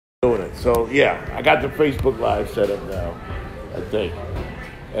doing it. So yeah, I got the Facebook Live set up now, I think,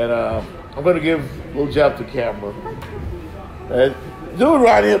 and I'm gonna give Lil Jeff the camera. And dude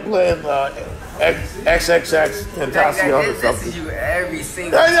right here playing XXX Tentacion or something. This is you every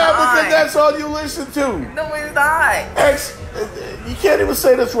single Yeah, time. because that's all you listen to. No, it's not. You can't even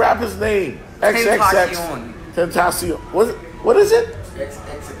say this rapper's name. XXX Tentacion. What is it?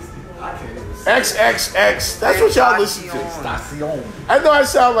 XXX. That's what y'all listen to. I know I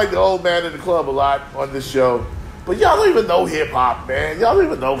sound like the old man in the club a lot on this show, but y'all don't even know hip hop, man. Y'all don't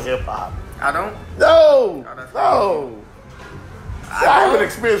even know hip hop. I don't? No. Oh, No. I haven't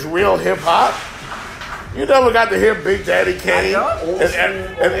experienced real hip hop. You never got to hear Big Daddy Kane and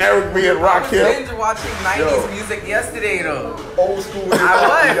Eric B. and Rakim. I was binge watching 90s music yesterday, though. Old school hip I hop.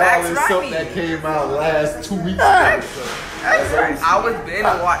 was. That's Y'all is right. something that came out last 2 weeks Yeah. ago. That's right. I was binge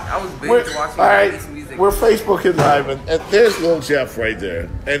watching All right, 90s music. we're Facebooking live, and there's Lil Jeff right there.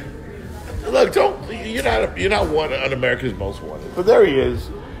 And look, you're not one on America's Most Wanted, but there he is,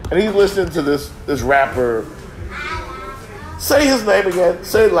 and he's listening to this rapper. Say his name again.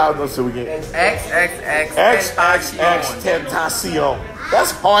 Say it loud enough so we can. XXX Tentacion. That's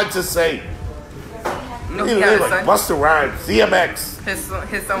hard to say. You know, he got a like son. Busta Rhymes, DMX, His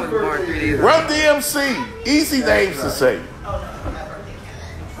son was born 3 days ago. Run DMC. Easy names to say.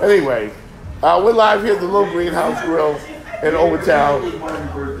 Anyway, we're live here at the Little Greenhouse Grill in Overtown.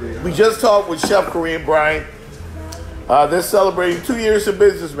 We just talked with Chef Kareem Bryant. They're celebrating 2 years of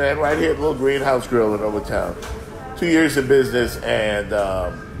business, man, right here at the Little Greenhouse Grill in Overtown. 2 years of business, and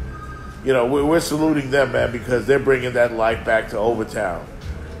we're saluting them, man, because they're bringing that life back to Overtown,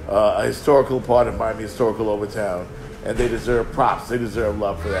 a historical part of Miami, historical Overtown, and they deserve props. They deserve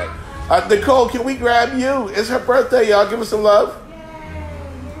love for that. Nicole, can we grab you? It's her birthday, y'all. Give us some love.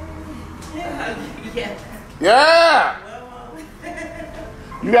 Yeah.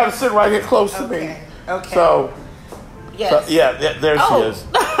 You got to sit right here close to me. Okay. So, yes. There she is.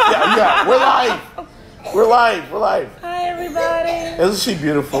 Yeah, we're live. We're live. Hi, everybody. Isn't she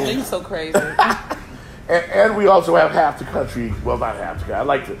beautiful? You're so crazy. and we also have half the country. Well, not half the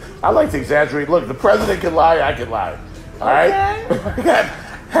country. I like to exaggerate. Look, the president can lie. I can lie. All right. I got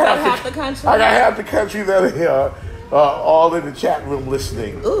half the country. I got half the country that are here, all in the chat room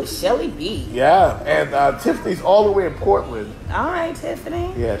listening. Ooh, Shelly B. Yeah, and Tiffany's all the way in Portland. All right,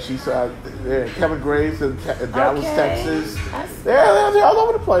 Tiffany. Yeah, she's Kevin Graves in Dallas, Texas. That's- They're all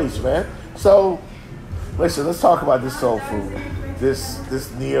over the place, man. So. Listen, let's talk about this soul food, this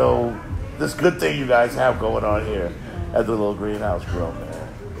good thing you guys have going on here at the Little Greenhouse Grill, man.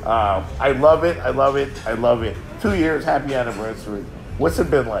 I love it. 2 years, happy anniversary. What's it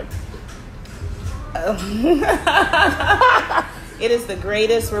been like? It is the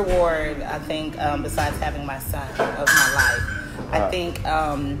greatest reward, I think, besides having my son of my life. I think,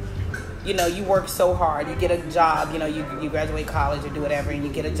 you work so hard. You get a job, you graduate college or do whatever, and you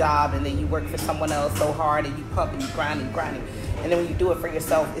get a job, and then you work for someone else so hard, and you pump and you grind and grind. And then when you do it for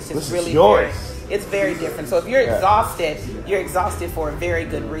yourself, it's just this really is yours. it's very different. So if you're exhausted, you're exhausted for a very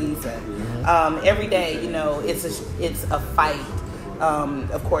good reason. Every day, it's a fight.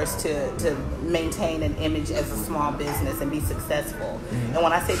 Of course, to maintain an image as a small business and be successful. And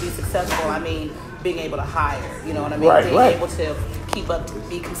when I say be successful, I mean being able to hire. You know what I mean? Being able to keep up, to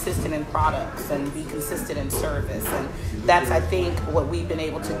be consistent in products and be consistent in service. And that's, I think, what we've been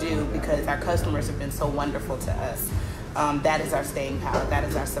able to do because our customers have been so wonderful to us. That is our staying power. That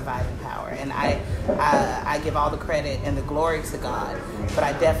is our surviving power. And I give all the credit and the glory to God, but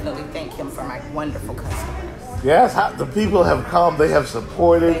I definitely thank Him for my wonderful customers. Yes, the people have come. They have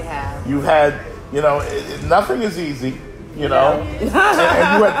supported. They have. You had, nothing is easy, and you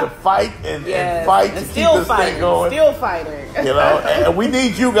had to fight and fight to keep this thing going. Still fighting. And we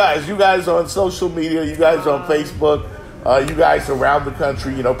need you guys. You guys on social media. You guys on Facebook. You guys around the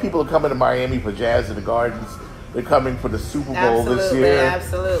country. People are coming to Miami for Jazz in the Gardens. They're coming for the Super Bowl this year.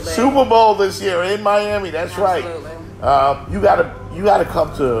 Absolutely. Super Bowl this year in Miami. That's right. You gotta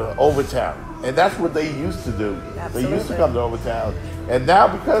come to Overtown. And that's what they used to do. Absolutely. They used to come to Overtown. And now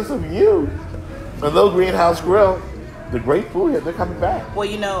because of you, the Little Greenhouse Grill, the great food here, they're coming back. Well,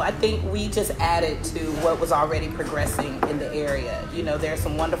 I think we just added to what was already progressing in the area. There are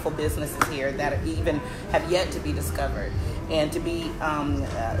some wonderful businesses here that even have yet to be discovered. And to be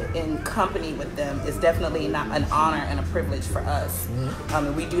in company with them is definitely not an honor and a privilege for us.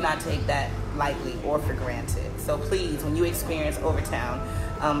 And we do not take that lightly or for granted. So please, when you experience Overtown,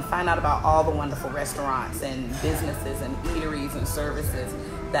 find out about all the wonderful restaurants and businesses and eateries and services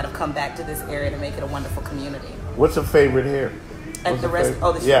that have come back to this area to make it a wonderful community. What's a favorite here? At the rest,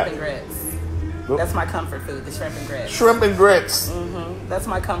 the shrimp and grits. That's my comfort food, the shrimp and grits. Shrimp and grits. That's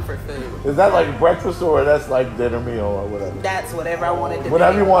my comfort food. Is that like breakfast or that's like dinner meal or whatever? That's whatever I wanted to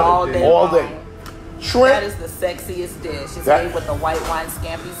Whatever you want all to day do. All long. day. Shrimp. That is the sexiest dish. It's made with the white wine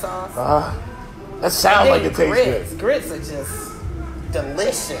scampi sauce. That sounds like it tastes good. Grits are just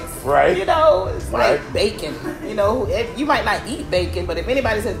delicious. Right. You know, it's Right. like bacon. You know, you might not eat bacon, but if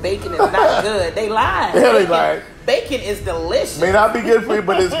anybody says bacon is not good, they lie. Yeah, they lie. Bacon is delicious. May not be good for you,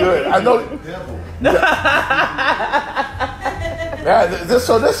 but it's good. I know.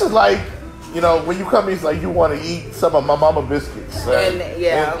 So this is like, you know, when you come here, it's like you want to eat some of my mama biscuits. And,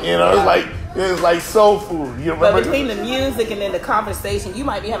 you know, it's like soul food. You remember? But between the music and then the conversation, you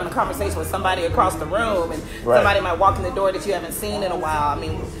might be having a conversation with somebody across the room, and somebody might walk in the door that you haven't seen in a while. I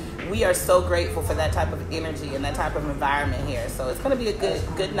mean, we are so grateful for that type of energy and that type of environment here. So it's going to be a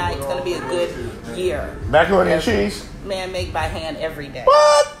good night. It's going to be a good year. Macaroni and cheese? Man, made by hand every day.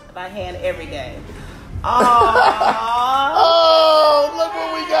 What? By hand every day. Oh, look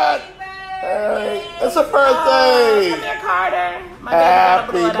what we got. Hey, it's a birthday. Come here, Carter. My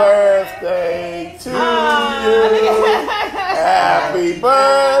Happy birthday to you. Happy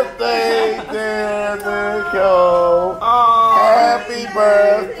birthday, dear Nicole. Happy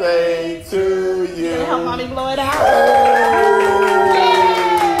birthday to you. Help mommy blow it out. Hey.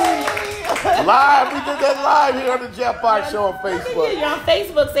 Live, we did that live here on the Jeff Fox Show on Facebook. You're on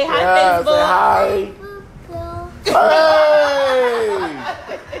Facebook. Say hi, Facebook. Say hi. Hey.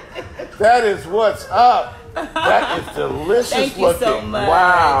 That is what's up. That is delicious Thank you looking. so much.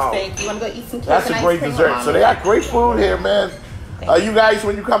 Wow. Thank you. Want to go eat some cake? That's a great dessert. So they got great food here, man. You guys,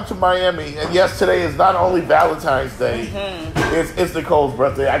 when you come to Miami, and yes, today is not only Valentine's Day, it's Nicole's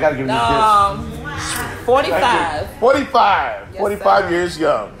birthday. I got to give you a kiss. 45. 45. Yes, 45 sir. years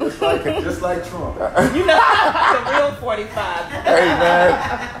young. Just like Trump. You know, the real 45. Hey, man.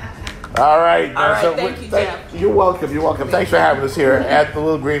 All right, man. All right, thank you, Jeff. You're welcome. You're welcome. Thanks for having us here at the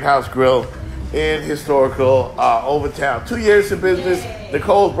Little Greenhouse Grill in historical Overtown. 2 years in business.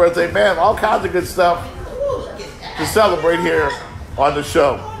 Nicole's birthday, man. All kinds of good stuff to celebrate here on the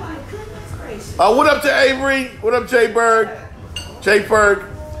show. What up to Avery? What up, Jay Berg? Jay Berg.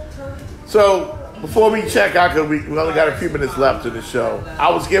 So before we check out, because we only got a few minutes left in the show, I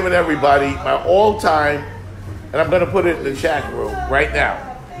was giving everybody my all-time, and I'm going to put it in the chat room right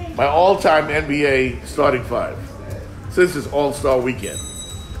now, my all-time NBA starting five. Since it's All-Star Weekend,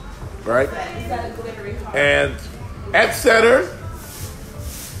 right? And at center,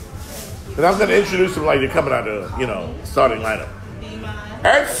 and I'm going to introduce them like they're coming out of, starting lineup.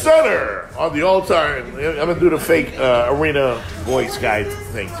 At center on the all-time, I'm going to do the fake arena voice guy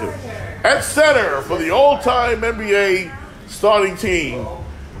thing too. At center for the all-time NBA starting team,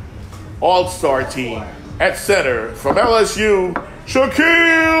 all-star team. At center from LSU,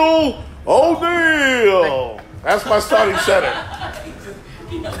 Shaquille O'Neal. That's my starting center.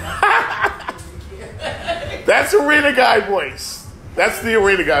 That's arena guy voice. That's the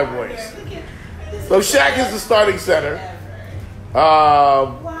arena guy voice. So Shaq is the starting center.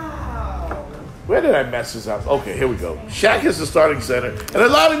 Where did I mess this up? Okay, here we go. Shaq is the starting center. And a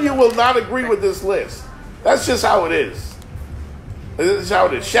lot of you will not agree with this list. That's just how it is. This is how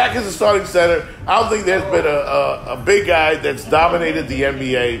it is. Shaq is the starting center. I don't think there's been a big guy that's dominated the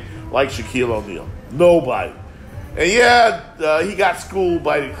NBA like Shaquille O'Neal. Nobody. And yeah, he got schooled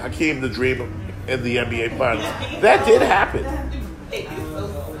by Hakeem the Dream in the NBA Finals. That did happen.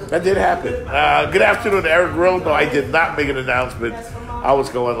 That did happen. Good afternoon, Eric Grill. No, I did not make an announcement. I was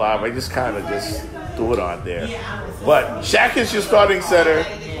going live. I just kind of threw it on there. But Shaq is your starting center.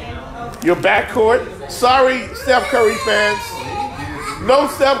 Your backcourt. Sorry, Steph Curry fans. No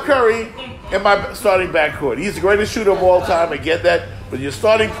Steph Curry in my starting backcourt. He's the greatest shooter of all time. I get that. But your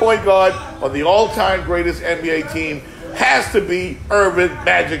starting point guard on the all-time greatest NBA team has to be Irvin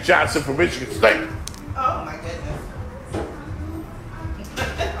Magic Johnson from Michigan State. Oh, my goodness.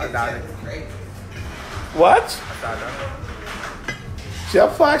 I got it. What? I got it.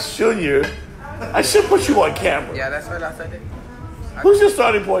 Jeff Fox Jr. I should put you on camera. Yeah, that's what I said. Who's your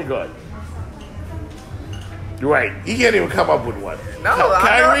starting point guard? You're right. He can't even come up with one. No,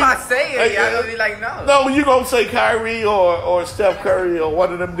 I know if I say it, y'all gonna be like, no. No, you gonna say Kyrie or Steph Curry or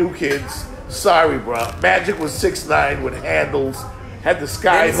one of them new kids. Sorry, bro. Magic was 6'9" with handles, had the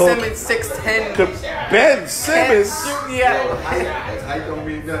sky Ben hook. Simmons 6'10". Ben Simmons. Yeah. Height don't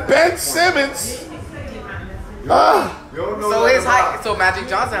mean nothing. Ben Simmons. You don't know So his nothing about- height, so Magic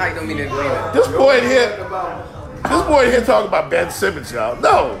Johnson height don't mean anything. This boy here. about- This boy here talking about Ben Simmons, y'all.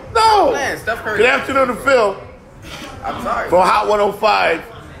 No. Man, Steph Curry. Good afternoon to Phil. I'm sorry. From Hot 105.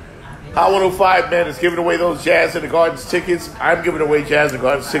 Hot 105, man, is giving away those Jazz in the Gardens tickets. I'm giving away Jazz in the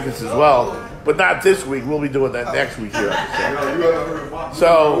Gardens tickets as well. but not this week. We'll be doing that next week here. Yeah.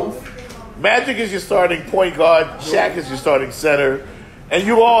 So, Magic is your starting point guard. Shaq is your starting center. And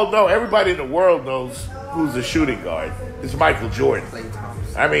you all know, everybody in the world knows who's the shooting guard. It's Michael Jordan.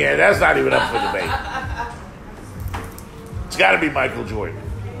 I mean, and that's not even up for debate. It's got to be Michael Jordan.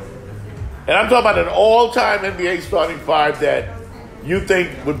 And I'm talking about an all-time NBA starting five that you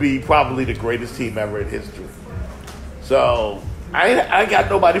think would be probably the greatest team ever in history. So, I got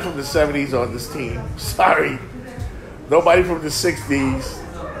nobody from the 70s on this team. Sorry. Nobody from the 60s.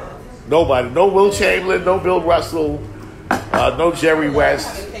 Nobody. No Will Chamberlain, no Bill Russell, no Jerry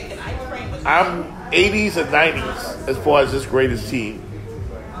West. I'm 80s and 90s as far as this greatest team.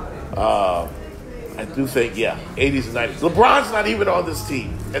 I do think, 80s and 90s. LeBron's not even on this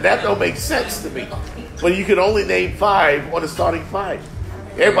team, and that don't make sense to me. But you can only name 5 on the starting 5.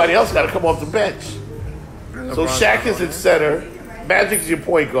 Everybody else got to come off the bench. So Shaq is in center, Magic's your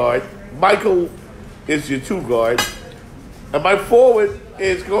point guard, Michael is your 2 guard, and my forward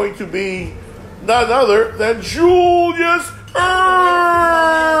is going to be none other than Julius Erving,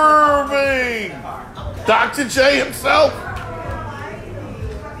 Dr. J himself.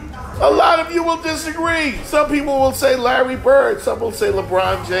 A lot of you will disagree. Some people will say Larry Bird. Some will say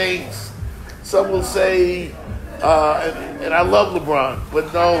LeBron James. Some will say, and I love LeBron,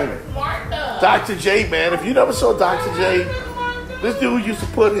 but no. Dr. J, man. If you never saw Dr. J, this dude used to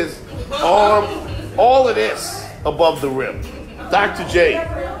put his arm, all of this, above the rim. Dr. J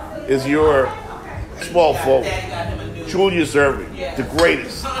is your small forward. Julius Erving, the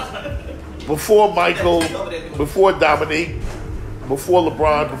greatest. Before Michael, before Dominique, before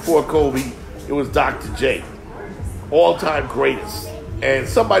LeBron, before Kobe, it was Dr. J. All-time greatest. And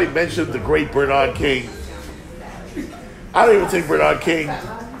somebody mentioned the great Bernard King. I don't even think Bernard King,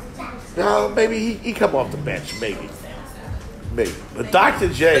 no, maybe he come off the bench, maybe. But Dr.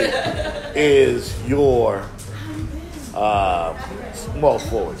 J is your small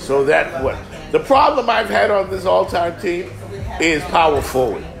forward. So that what? The problem I've had on this all-time team is power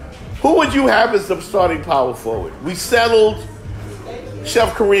forward. Who would you have as the starting power forward? We settled,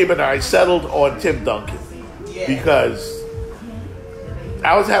 Chef Kareem and I settled on Tim Duncan because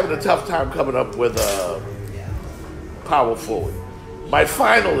I was having a tough time coming up with a power forward. My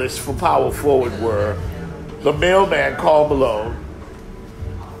finalists for power forward were the mailman, Karl Malone,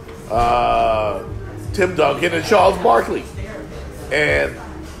 Tim Duncan, and Charles Barkley. And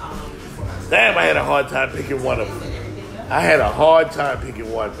damn, I had a hard time picking one of them. I had a hard time picking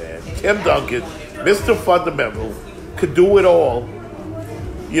one, man. Tim Duncan, Mr. Fundamental, could do it all.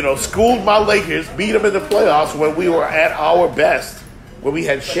 You know, schooled my Lakers, beat them in the playoffs when we were at our best. When we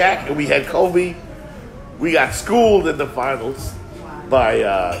had Shaq and we had Kobe. We got schooled in the finals by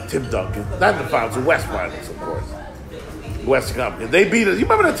Tim Duncan. Not in the finals, the West Finals, of course. Western Conference. They beat us. You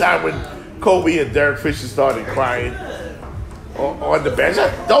remember the time when Kobe and Derek Fisher started crying on the bench?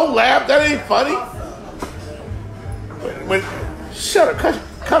 Don't laugh. That ain't funny. Shut up.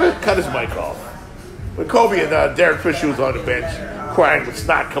 Cut his mic off. When Kobe and Derek Fisher was on the bench crying with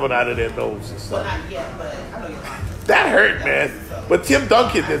snot coming out of their nose and stuff. That hurt, man. But Tim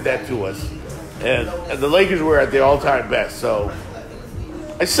Duncan did that to us. And the Lakers were at their all-time best. So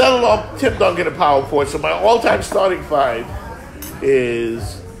I settled on Tim Duncan at power forward. So my all-time starting 5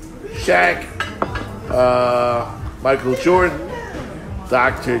 is Shaq, Michael Jordan,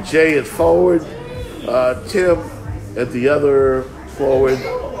 Dr. J at forward, Tim at the other forward,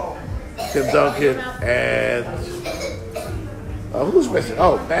 Tim Duncan, and who's missing?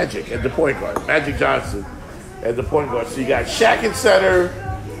 Oh, Magic at the point guard. Magic Johnson at the point guard. So you got Shaq in center,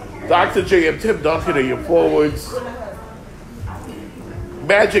 Dr. J and Tim Duncan are your forwards,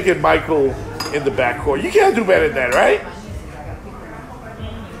 Magic and Michael in the backcourt. You can't do better than that, right?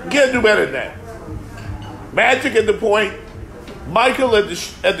 You can't do better than that. Magic at the point, Michael at the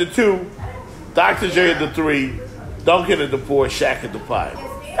 2, Dr. J at the 3, Duncan at the 4, Shaq at the 5.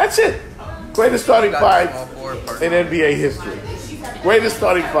 That's it. Greatest starting 5 in NBA history. Greatest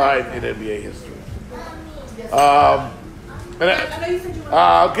starting 5 in NBA history.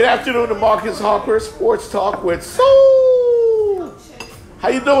 Good afternoon to Marcus Harper, Sports Talk with Soul. How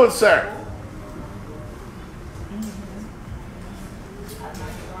you doing, sir?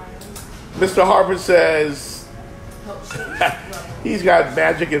 Mr. Harper says he's got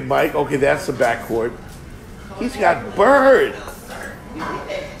Magic and Mike. Okay, that's the backcourt. He's got Bird.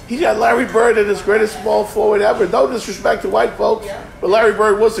 He's got Larry Bird in his greatest small forward ever. No disrespect to white folks, but Larry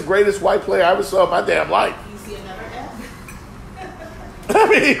Bird was the greatest white player I ever saw in my damn life. I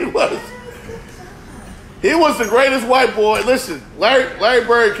mean, he was the greatest white boy. Listen, Larry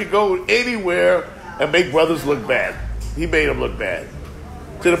Bird could go anywhere and make brothers look bad. He made them look bad.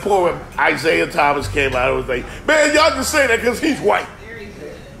 To the point where Isaiah Thomas came out and was like, man, y'all just say that because he's white.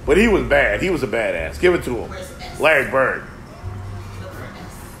 But he was bad. He was a badass. Give it to him. Larry Bird.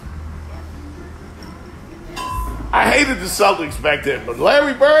 I hated the Celtics back then, but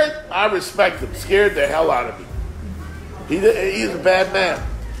Larry Bird, I respect him. Scared the hell out of me. He's a bad man.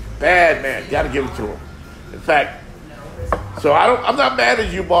 Bad man. Got to give it to him. In fact, so I'm not mad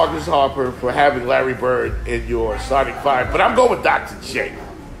at you, Marcus Harper, for having Larry Bird in your starting five, but I'm going with Dr. J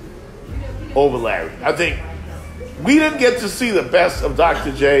over Larry. I think we didn't get to see the best of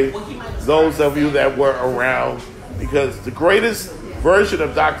Dr. J, those of you that were around, because the greatest version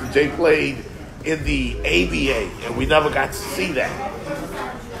of Dr. J played in the ABA, and we never got to see that.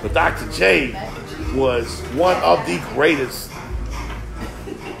 But Dr. J was one of the greatest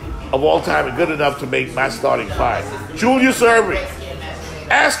of all time and good enough to make my starting five. Julius Erving.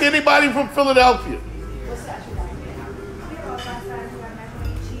 Ask anybody from Philadelphia.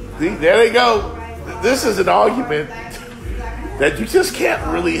 See, there they go. This is an argument that you just can't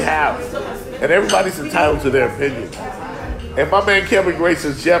really have. And everybody's entitled to their opinion. And my man Kevin Gray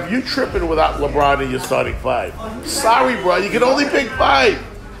says, Jeff, you tripping without LeBron in your starting five. Sorry, bro. You can only pick five.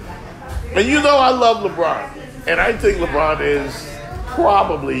 And you know I love LeBron. And I think LeBron is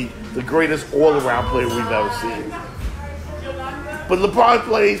probably the greatest all-around player we've ever seen. But LeBron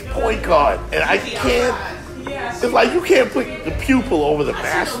plays point guard. And I can't, it's like you can't put the pupil over the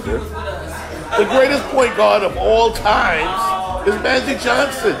master. The greatest point guard of all times is Magic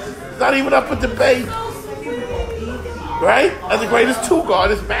Johnson. It's not even up for debate. Right? And the greatest two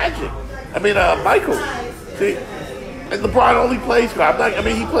guard is Magic. Michael. See? And LeBron only plays guard.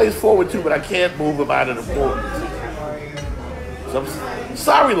 He plays forward too, but I can't move him out of the forward. So I'm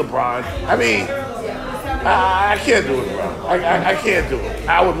sorry, LeBron. I can't do it, bro. I can't do it.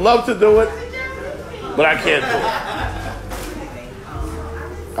 I would love to do it, but I can't do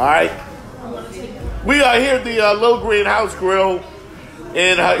it. All right? We are here at the Little Green House Grill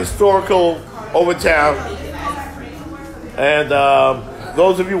in historical Overtown. And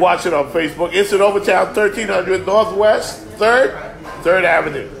those of you watching on Facebook, it's in Overtown, 1300 Northwest 3rd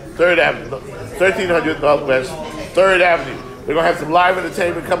Avenue. 1300 Northwest 3rd Avenue. We're going to have some live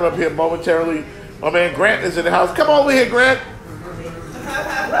entertainment coming up here momentarily. My man Grant is in the house. Come over here, Grant.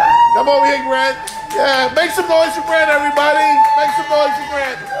 Come over here, Grant. Yeah, make some noise for Grant, everybody. Make some noise for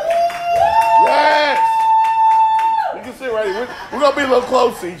Grant. Yes. You can sit right here. We're going to be a little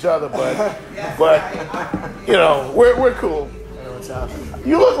close to each other, but you know, we're cool.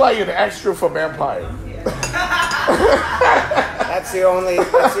 You look like an extra from Empire. That's the only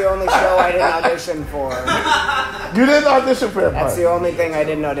show I didn't audition for. You didn't audition for Empire? That's the only thing I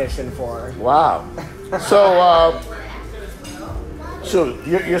didn't audition for. Wow. So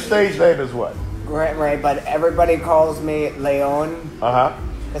your stage name is what? Right, but everybody calls me Leon. Uh-huh.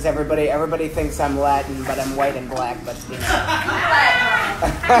 Because everybody thinks I'm Latin, but I'm white and black, but you know.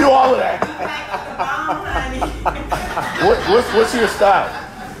 Do all of that. What's your style?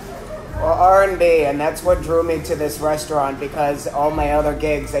 Well, R&B, and that's what drew me to this restaurant, because all my other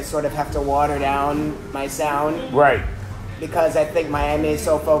gigs, I sort of have to water down my sound. Right. Because I think Miami is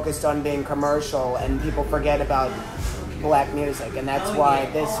so focused on being commercial, and people forget about black music, and that's why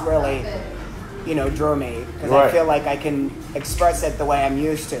this really, drew me. Because right. I feel like I can express it the way I'm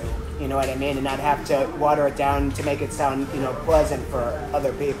used to, you know what I mean, and not have to water it down to make it sound, pleasant for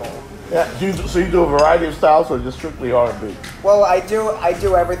other people. Yeah. So you do a variety of styles, or just strictly R&B? Well, I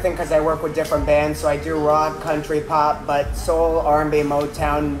do everything because I work with different bands. So I do rock, country, pop, but soul, R&B,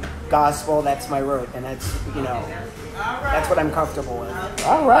 Motown, gospel. That's my root, and that's that's what I'm comfortable with.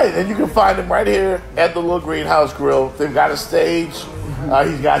 All right, and you can find him right here at the Little Green House Grill. They've got a stage.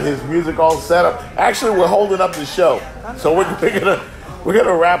 He's got his music all set up. Actually, we're holding up the show, so we're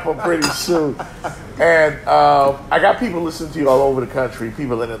gonna wrap up pretty soon. And I got people listening to you all over the country.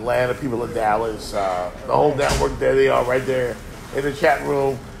 People in Atlanta, people in Dallas, the whole network. There they are, right there in the chat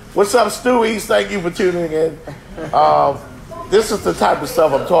room. What's up, Stewies? Thank you for tuning in. This is the type of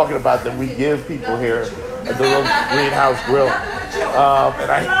stuff I'm talking about that we give people here at the Little Green House Grill.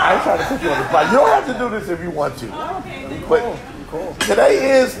 And I try to put you on the spot. You don't have to do this if you want to. But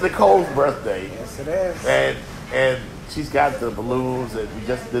today is Nicole's birthday. Yes, it is. And she's got the balloons, and we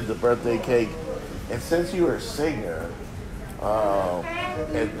just did the birthday cake. And since you're a singer,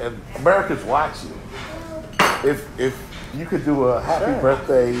 and America's watching, if you could do a happy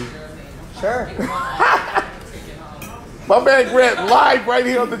birthday. Sure. My man Grant, live right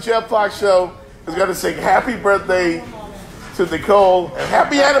here on the Jeff Fox Show, is going to sing happy birthday to Nicole and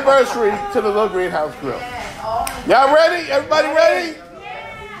happy anniversary to the Little Green House Grill. Y'all ready? Everybody ready?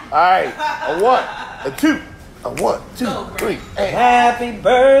 All right. A 1, a 2, 1, 2, 3, and Happy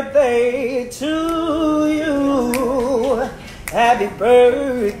birthday to you. Happy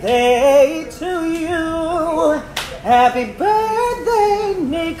birthday to you. Happy birthday,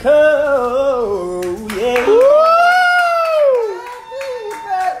 Nico. Yeah. Woo! Happy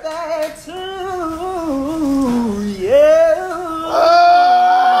birthday to you.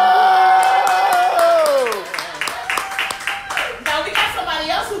 Now we got somebody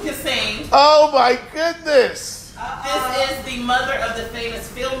else who can sing. Oh my goodness! This is the mother of the famous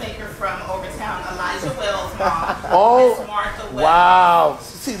filmmaker from Overtown, Elijah Wells' mom. Oh, Miss Martha Wells. wow!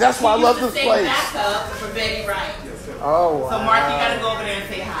 See, that's why I love this She place. used to sing backup for Betty Wright. Oh, wow. So Mark, you gotta go over there and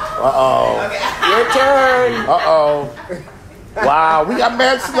say hi. Uh-oh. Okay. Your turn. Uh-oh. Wow, we got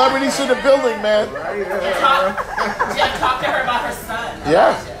mad celebrities in the building, man. Talk to her about her son.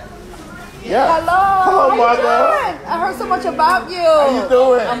 Yeah. Elijah. Yeah. Hello. Hello, How you Martha. doing? I heard so much about you. How you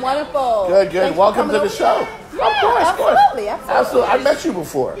doing? I'm wonderful. Good, good. Thanks for Welcome coming to the over. show. Yeah, Of course, of course. absolutely. I met you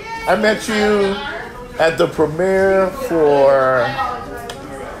before. I met you at the premiere for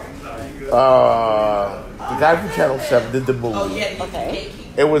the guy from Channel 7 did the movie. Oh, yeah. Okay.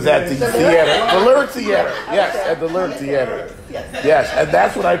 It was at the theater, the Lyric Theater. Yes, at the Lyric Theater. Yes, and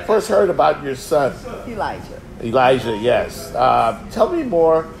that's when I first heard about your son, Elijah. Elijah. Yes. Tell me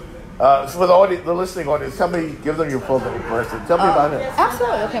more. For the audience, the listening audience, give them your full name first, and tell me about him.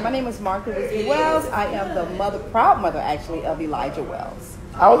 Absolutely. Okay, my name is Martha Elizabeth Wells. I am the proud mother, actually, of Elijah Wells.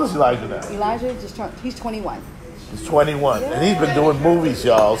 How old is Elijah now? Elijah he's 21. He's 21, and he's been doing movies,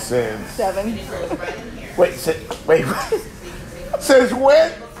 y'all, since 7. wait. Since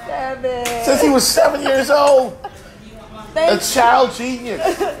when? 7. Since he was 7 years old. A Thanks, child genius.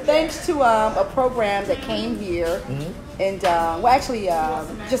 thanks to a program that came here, and I want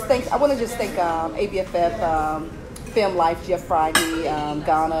to just thank ABFF, Film Life, Jeff Friday,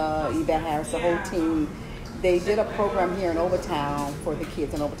 Ghana, Yvette Harris, the whole team. They did a program here in Overtown for the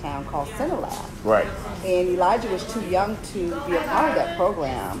kids in Overtown called Cinelab. Right. And Elijah was too young to be a part of that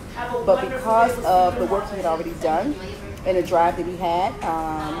program. But because of the work he had already done and the drive that he had,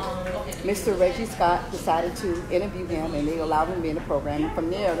 Mr. Reggie Scott decided to interview him, and they allowed him to be in the program. And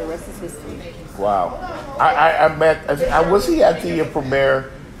from there, the rest is history. Wow. I was he at the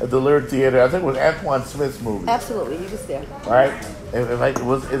premiere at the Lyric Theater? I think it was Antoine Smith's movie. Absolutely, he was there. Right? If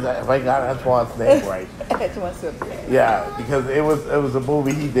I got Antoine's name right. Antoine Smith. Yeah, because it was a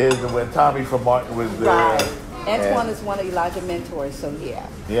movie he did when Tommy from Martin was there. Right. Antoine And- is one of Elijah's mentors, so yeah.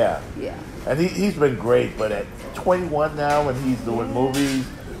 Yeah. Yeah. And he's been great, but at 21 now and he's doing movies,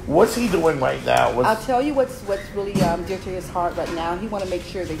 what's he doing right now? I'll tell you what's really dear to his heart right now. He want to make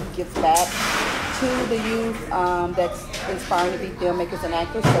sure that he gives back to the youth that's inspiring to be filmmakers and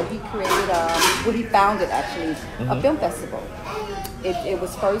actors. So he created, he founded actually, a film festival. It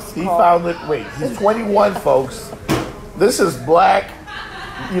was first He called... found it. Wait, he's 21, folks. This is black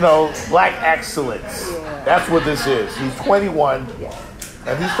excellence. Yeah. That's what this is. He's 21, Yeah.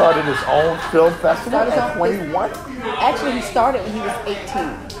 and he started his own film festival Started his at own- 21. Actually, he started when he was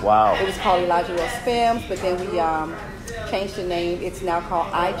 18. Wow. It was called Elijah Wells Films, but then we changed the name. It's now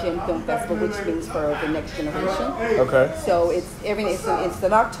called iGen Film Festival, which means for the next generation. Okay. So it's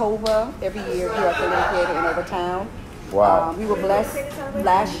in October every year here at the Lyric Theater in Overtown. Wow. We were blessed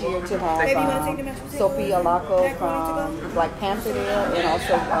last year to have Sophia Alaco from Black Panther there, and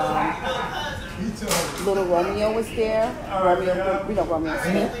also Little Romeo was there. Romeo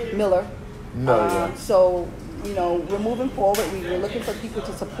Smith, Miller. No, yeah. So, we're moving forward. We're looking for people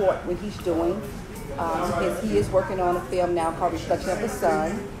to support what he's doing. He is working on a film now called Reflection of the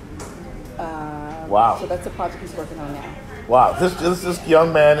Sun. Wow. So that's the project he's working on now. Wow, this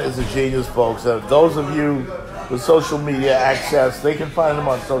young man is a genius, folks. Those of you with social media access, they can find him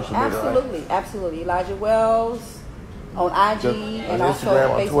on social media. Right? Absolutely. Elijah Wells on IG and on also Instagram,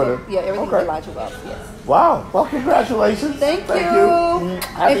 on Facebook. Twitter. Yeah, everything's Okay. Elijah Wells. Yes. Wow. Well, congratulations. Thank you.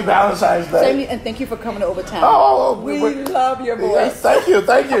 Happy And- Valentine's Day. And thank you for coming to Overtown. We we love your voice. Yeah,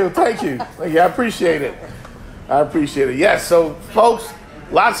 thank you. I appreciate it. Yes, so folks,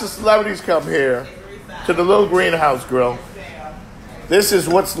 lots of celebrities come here to the Little Greenhouse Grill. This is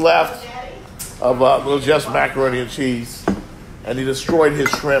what's left of Little Just macaroni and cheese, and he destroyed his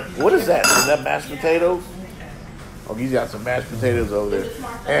shrimp. What is that? Is that mashed potatoes? Oh, he's got some mashed potatoes over there,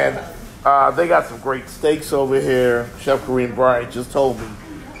 and they got some great steaks over here. Chef Kareem Bryant just told me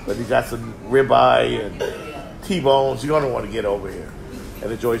that he got some ribeye and T-bones. You're gonna want to get over here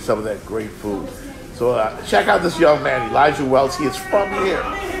and enjoy some of that great food. So check out this young man, Elijah Wells. He is from here.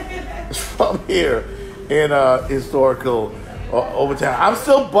 He's from here in historical Overtown. I'm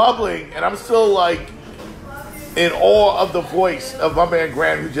still bubbling, and I'm still like in awe of the voice of my man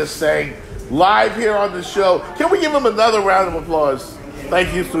Grant, who just sang live here on the show. Can we give him another round of applause?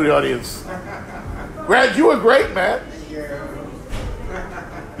 Thank you to the audience. Grant, you were great, man.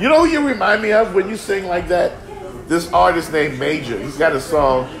 You know who you remind me of when you sing like that? This artist named Major. He's got a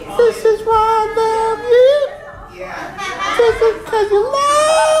song. This is why I love you. This is because you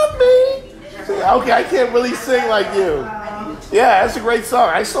love me. See, okay, I can't really sing like you. Yeah, that's a great song.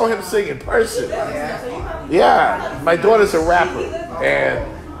 I saw him sing in person. Yeah, my daughter's a rapper,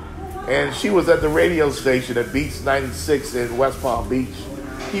 and she was at the radio station at Beats 96 in West Palm Beach.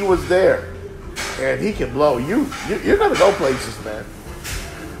 He was there, and he can blow. You're gonna go places, man.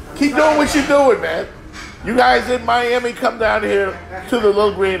 Keep doing what you're doing, man. You guys in Miami, come down here to the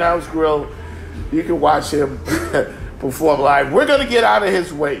Little Greenhouse Grill. You can watch him perform live. We're gonna get out of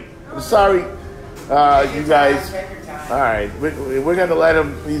his way. I'm sorry, you guys. All right, we're gonna let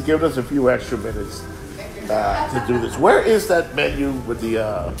him. He's given us a few extra minutes to do this. Where is that menu with the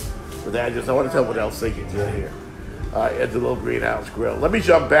address? I want to tell what else they can get here at the Little Greenhouse Grill. Let me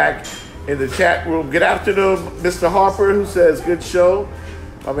jump back in the chat room. Good afternoon, Mr. Harper, who says good show.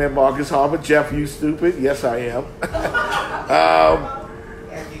 My man Marcus Harper. Jeff, you stupid? Yes, I am.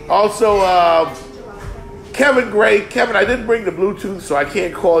 Also, Kevin Gray. Kevin, I didn't bring the Bluetooth, so I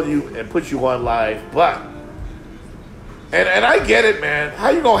can't call you and put you on live, but. And I get it, man. How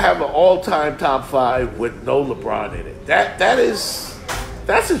you gonna have an all-time top 5 with no LeBron in it?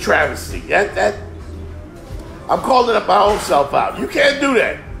 That's a travesty. That I'm calling up my own self out. You can't do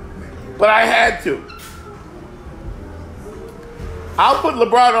that. But I had to. I'll put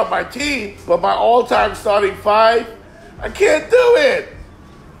LeBron on my team, but my all-time starting 5, I can't do it.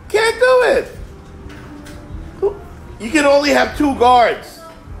 Can't do it. You can only have 2 guards.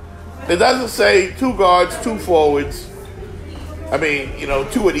 It doesn't say 2 guards, 2 forwards. I mean,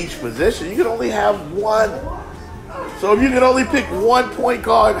 2 at each position. You can only have 1. So if you can only pick 1 point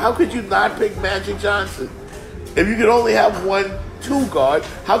guard, how could you not pick Magic Johnson? If you can only have 1 2 guard,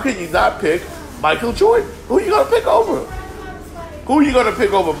 how can you not pick Michael Jordan? Who are you going to pick over? Who are you going to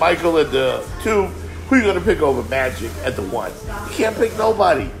pick over Michael at the 2? Who are you going to pick over Magic at the 1? You can't pick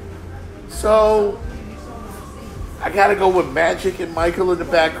nobody. So I got to go with Magic and Michael in the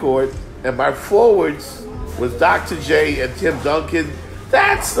backcourt, and my forwards was Dr. J and Tim Duncan.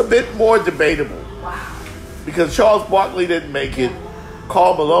 That's a bit more debatable because Charles Barkley didn't make it.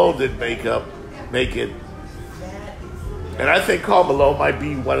 Karl Malone didn't make it. And I think Karl Malone might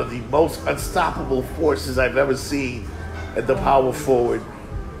be one of the most unstoppable forces I've ever seen at the power forward.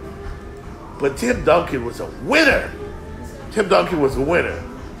 But Tim Duncan was a winner. Tim Duncan was a winner.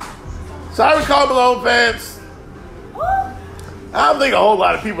 Sorry, Karl Malone fans. I don't think a whole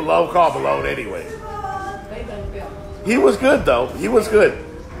lot of people love Karl Malone anyway. He was good, though. He was good.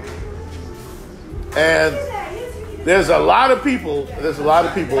 And there's a lot of people that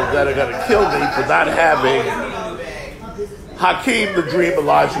are going to kill me for not having Hakeem the Dream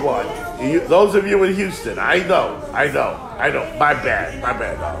Olajuwon. Those of you in Houston, I know. My bad,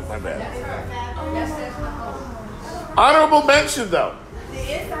 dog. My bad. Honorable mention, though.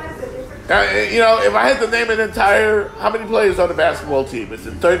 If I had to name an entire, how many players on the basketball team? Is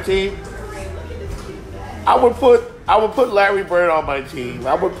it 13? I would put Larry Bird on my team.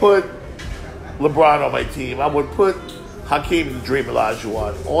 I would put LeBron on my team. I would put Hakeem the Dream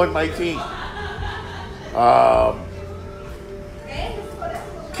Olajuwon on my team.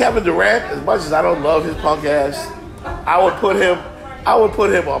 Kevin Durant, as much as I don't love his punk ass, I would put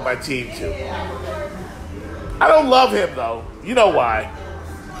him on my team too. I don't love him though. You know why?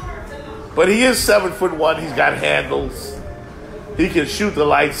 But he is 7'1". He's got handles. He can shoot the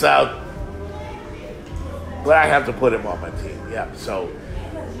lights out. But I have to put him on my team. Yeah. So,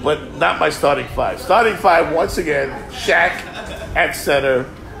 but not my starting 5. Starting 5 once again: Shaq at center,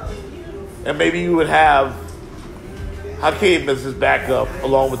 and maybe you would have Hakeem as his backup,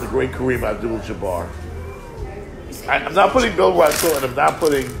 along with the great Kareem Abdul-Jabbar. I'm not putting Bill Russell, and I'm not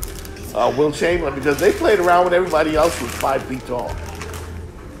putting Will Chamberlain because they played around when everybody else was 5 feet tall.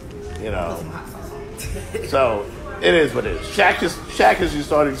 So it is what it is. Shaq is your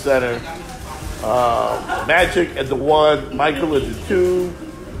starting center. Magic at the 1, Michael at the 2,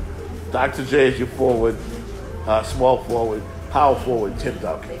 Dr. J is your forward, small forward, power forward, Tim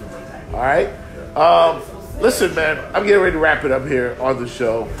Duncan. All right? Listen, man, I'm getting ready to wrap it up here on the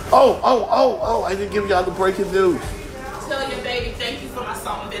show. Oh, I didn't give y'all the breaking news. Tell your baby thank you for my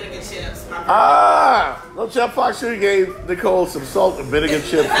salt and vinegar chips. No, Jeff Foxer gave Nicole some salt and vinegar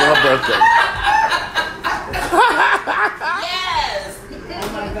chips for her birthday. Yes! Oh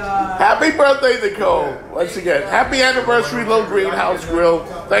my God. Happy birthday, Nicole. Once again, happy anniversary, Little Greenhouse Grill.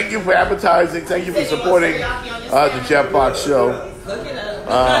 Thank you for advertising. Thank you for supporting the Jeff Fox Show.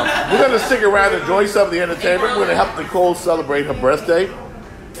 We're going to stick around and enjoy some of the entertainment. We're going to help Nicole celebrate her birthday.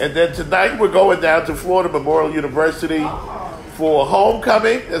 And then tonight we're going down to Florida Memorial University for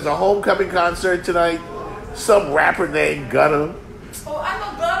homecoming. There's a homecoming concert tonight. Some rapper named Gunna. Oh, I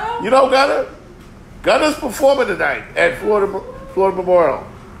know Gunna. You know Gunna? Gunna's performing tonight at Florida Memorial.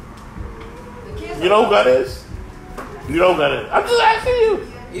 You know who Gunna is? You know who Gunna is? I'm just asking you.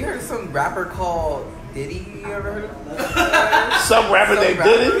 You heard of some rapper called Diddy? You ever heard of Some rapper named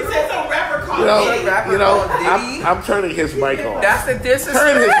Diddy? He said some rapper called I'm turning his mic off. That's the disrespect.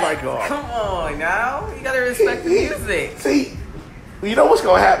 Turn his mic off. Come on now. You gotta respect the music. See, you know what's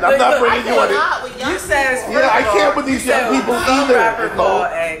going to happen. I'm not bringing you on it. You said, I can't with these young people some either. rapper called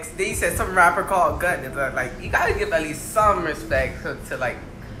X. Then you said some rapper called Gunna. But like, you gotta give at least some respect to like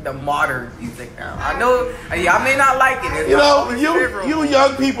the modern music now. I know y'all may not like it. It's You know, not you favorable.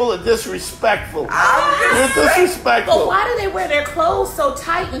 young people are disrespectful. I'm You're just disrespectful. But why do they wear their clothes so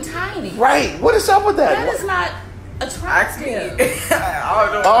tight and tiny? Right. What is up with that? That is not attractive. I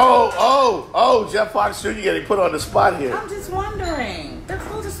don't know. Oh, Jeff Fox Jr. getting put on the spot here. I'm just wondering. Their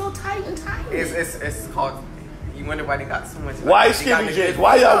clothes are so tight and tiny. It's called. You wonder why they got so much. Why they got skinny the jeans? good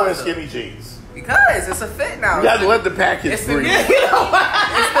Why y'all wear stuff. skinny jeans? Because it's a fit now. You gotta let the package It's the new, breathe.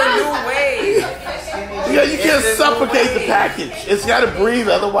 it's the new wave. Yeah, you can't It's the suffocate new the wave. package. It's gotta breathe,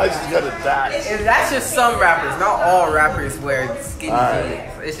 otherwise it's gonna die. And that's just some rappers. Not all rappers wear skinny All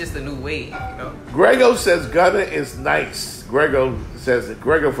jeans. It's just a new wave, you know. Grego says Gunna is nice. Grego says it.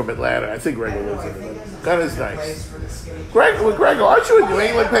 Grego from Atlanta. I think Grego lives in Atlanta. Gunna's nice. Grego, aren't you a New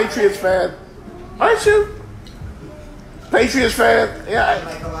England Patriots fan? Aren't you? Patriots fan?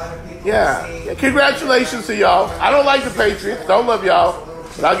 Yeah. Congratulations to y'all. I don't like the Patriots. Don't love y'all.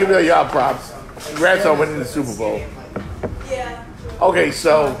 But I'll give y'all props. Congrats on winning the Super Bowl. Yeah. Okay,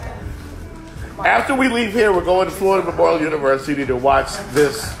 so after we leave here, we're going to Florida Memorial University to watch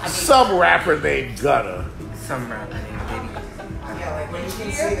some rapper named Gunna. Some rapper named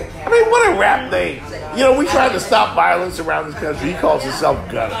I mean, what a rap name. You know, we tried to stop violence around this country. He calls himself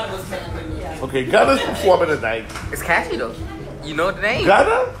Gunna. Okay, Gunna's performing tonight. Diddy. It's catchy though. You know the name.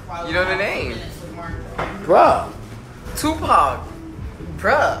 Gunna? You know the name. Bruh. Tupac.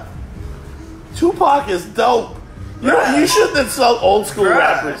 Bruh. Tupac is dope. You shouldn't insult old school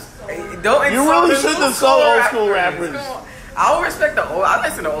rappers. Don't You insult really the shouldn't new insult school old school rappers. Come on. I will respect the old. I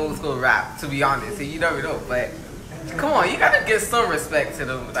listen to old school rap, to be honest. You never know, but come on, you gotta give some respect to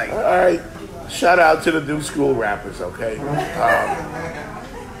them. Like, All right. Shout out to the new school rappers, okay?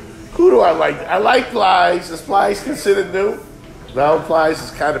 Who do I like? I like Plies. Is Plies considered new? No, Plies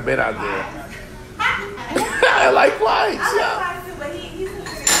has kind of been out there. I like Plies, yeah.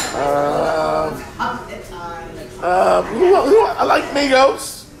 Who I like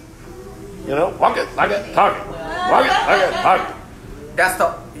Migos. You know, walk it, like it, talk it. Walk it, like it, talk it. that's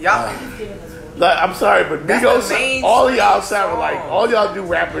the y'all. I'm sorry, but That's Migos, the main all of y'all street sound like, song. all y'all do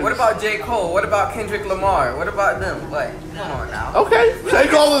rappers. What about J. Cole? What about Kendrick Lamar? What about them? What? Come on now. Okay, J.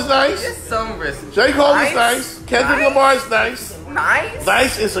 Cole is nice. Just some respect. J. Cole is nice. Kendrick Lamar is nice. Nice.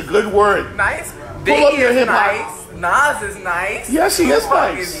 Nice is a good word. Nice. Pull up Biggie your is hip-hop. nice. Nas is nice. Yes, he is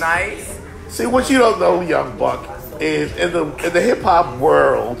Tupac nice. is nice. See, what you don't know, Young Buck, is in the hip hop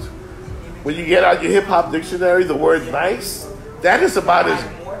world, when you get out your hip hop dictionary, the word "nice" that is about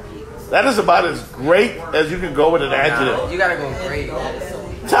as great as you can go with an adjective. You gotta go great.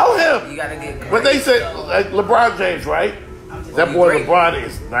 Tell him You gotta get great. when they say like LeBron James, right? That He's boy great. LeBron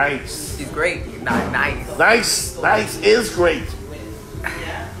is nice. He's great. Not nice. Nice is great.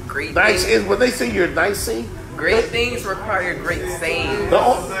 Great. Nice things, is when they say you're nicey. great things require great saying.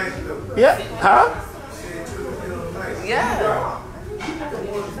 Yeah, huh? Yeah.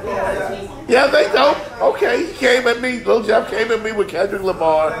 Yeah, they don't. Okay, he came at me. Lil Jeff came at me with Kendrick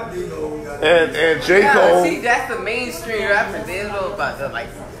Lamar and J. Yeah, Cole. see, that's the mainstream rappers. They don't know about the like.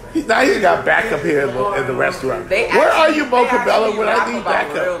 Now he's got backup here in the restaurant. They Where are actually- you, they Mocha Bella, actually when I rap need about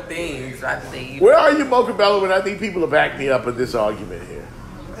backup? real things, right? They, Where are you, Mocha Bella, when I need people to back me up in this argument here?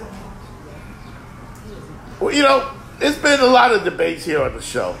 Well, you know, it's been a lot of debates here on the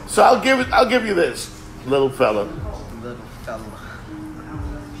show, so I'll give you this, little fella. little fella.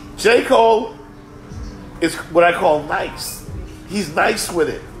 J. Cole is what I call nice. He's nice with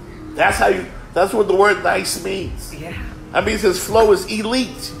it. That's what the word nice means. Yeah. That means his flow is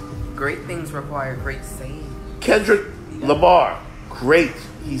elite. Great things require great saying. Kendrick Lamar, great.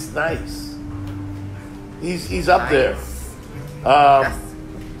 He's nice. He's up there.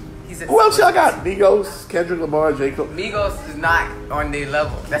 Who else y'all got? Migos, Kendrick Lamar, J. Cole. Migos is not on their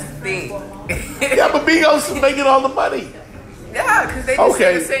level. That's the thing. Yeah, but Migos is making all the money. Yeah, because they just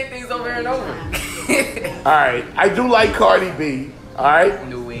Okay. say the same things over and over. All right, I do like Cardi B. All right?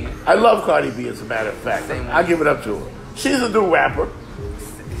 New wave. I love Cardi B, as a matter of fact. Same I give it up to her. She's a new rapper.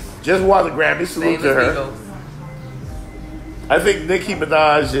 Just won the Grammy. Salute Same to as her. Migos. I think Nicki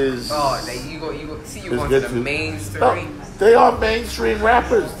Minaj is. Oh, you go see you is going good to the too. mainstream. No, they are mainstream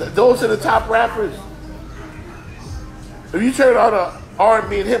rappers. Those are the top rappers. If you turn on a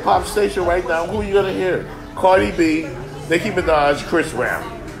R&B and hip hop station right now, who are you gonna hear? Cardi B, Nicki Minaj, Chris Brown.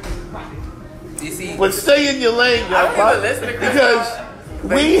 You see, But stay in your lane, I young don't buck, even listen to Chris because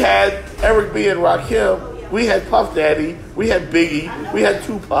Brown. we had Eric B and Rakim, we had Puff Daddy, we had Biggie, we had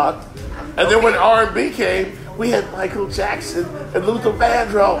Tupac, and then when R&B came, we had Michael Jackson and Luther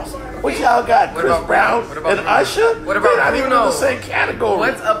Vandross. What y'all got? What Chris about Brown Bruno? What about and Bruno? Usher? What about They're not even in Bruno? the same category.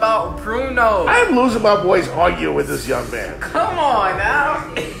 What about Bruno? I am losing my voice arguing with this young man. Come on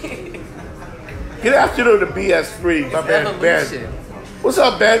now. Good afternoon to BS3, my man Ben. Evolution. What's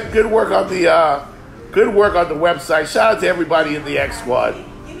up, Ben? Good work on the website. Shout out to everybody in the X Squad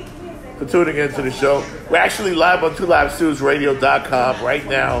for tuning into the show. We're actually live on 2LiveStudioRadio.com right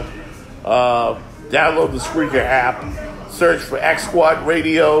now. Download the Spreaker app. Search for X Squad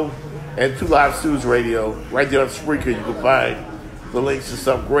Radio and 2 Live Studios Radio. Right there on Spreaker, you can find the links to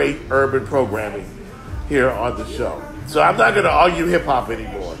some great urban programming here on the show. So I'm not going to argue hip hop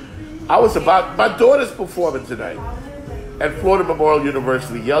anymore. My daughter's performing tonight at Florida Memorial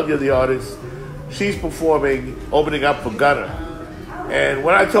University. Yelia, the artist, she's performing, opening up for Gunna. And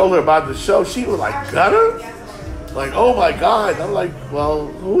when I told her about the show, she was like, Gunna? Like, oh my God. I'm like, well,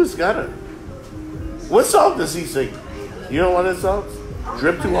 who is Gunna? What song does he sing? You know one of his songs?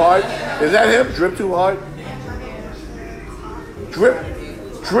 Drip Too Hard? Is that him? Drip Too Hard?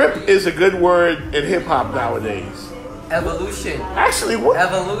 Drip is a good word in hip hop nowadays. Evolution. Actually, what?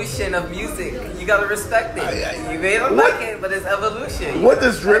 Evolution of music. You gotta respect it. You may not like it, but it's evolution. What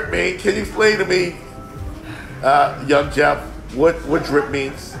does drip mean? Can you explain to me, young Jeff, what drip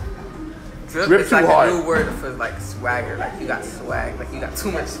means? Drip Drip is too like hard. a new word for like swagger. Like you got swag. Like you got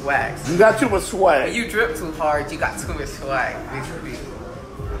too much swag. You got too much When swag. you drip too hard, you got too much swag. Basically.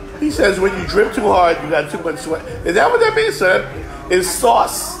 He says when you drip too hard, you got too much swag. Is that what that means, sir? It's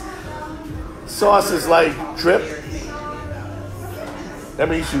sauce. Sauce is like drip. That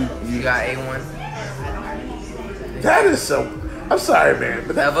means you You got A1. that is so. I'm sorry, man,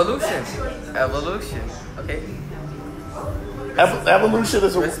 but that, Evolution. Evolution. Okay. evolution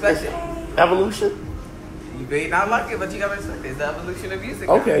is a Respect it. evolution. You may not like it, but you gotta respect it. It's the evolution of music.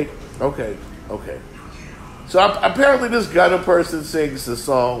 now. Okay. So apparently, this Gunna person sings the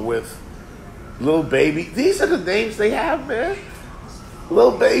song with Lil Baby. These are the names they have, man.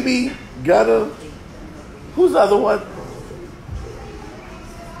 Lil Baby, Gunna. Who's the other one?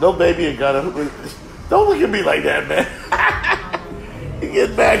 Lil Baby and Gunna. Don't look at me like that, man. You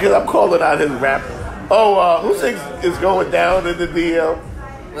get mad because I'm calling out his rap. Oh, who sings Is Going Down in the DL?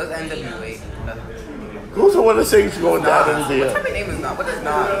 What's NWA? Who's the one that sings Going Down in the What DL? type of name is not? What is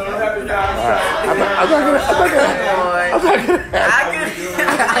not?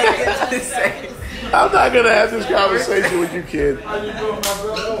 I'm not gonna have this conversation with you, kid.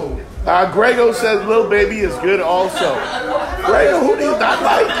 Grego says Lil Baby is good also. Grego, who do you not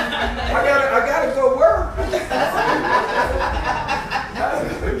like? I gotta go work.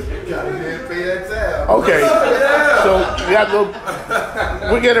 Okay, so we got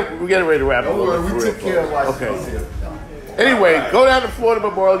we're getting ready to wrap up. We took care of life. Okay. Anyway, go down to Florida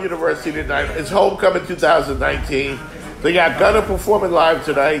Memorial University tonight. It's Homecoming 2019. They got Gunna performing live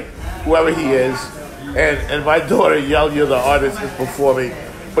tonight, whoever he is, and my daughter Yelia, the artist, is performing.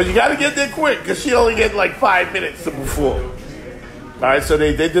 But you got to get there quick because she only get like 5 minutes to perform. All right, so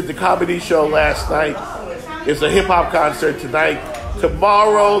they did the comedy show last night. It's a hip hop concert tonight.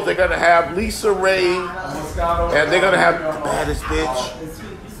 Tomorrow they're gonna have Lisa Ray, and they're gonna have the baddest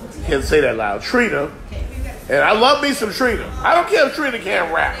bitch. Can't say that loud. Trina, and I love me some Trina. I don't care if Trina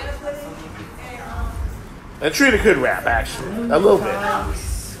can't rap, and Trina could rap actually a little bit.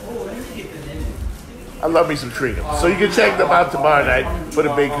 I love me some Trina. So you can check them out tomorrow night for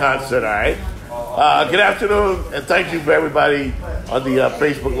the big concert. All right. Good afternoon, and thank you for everybody on the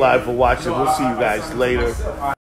Facebook Live for watching. We'll see you guys later.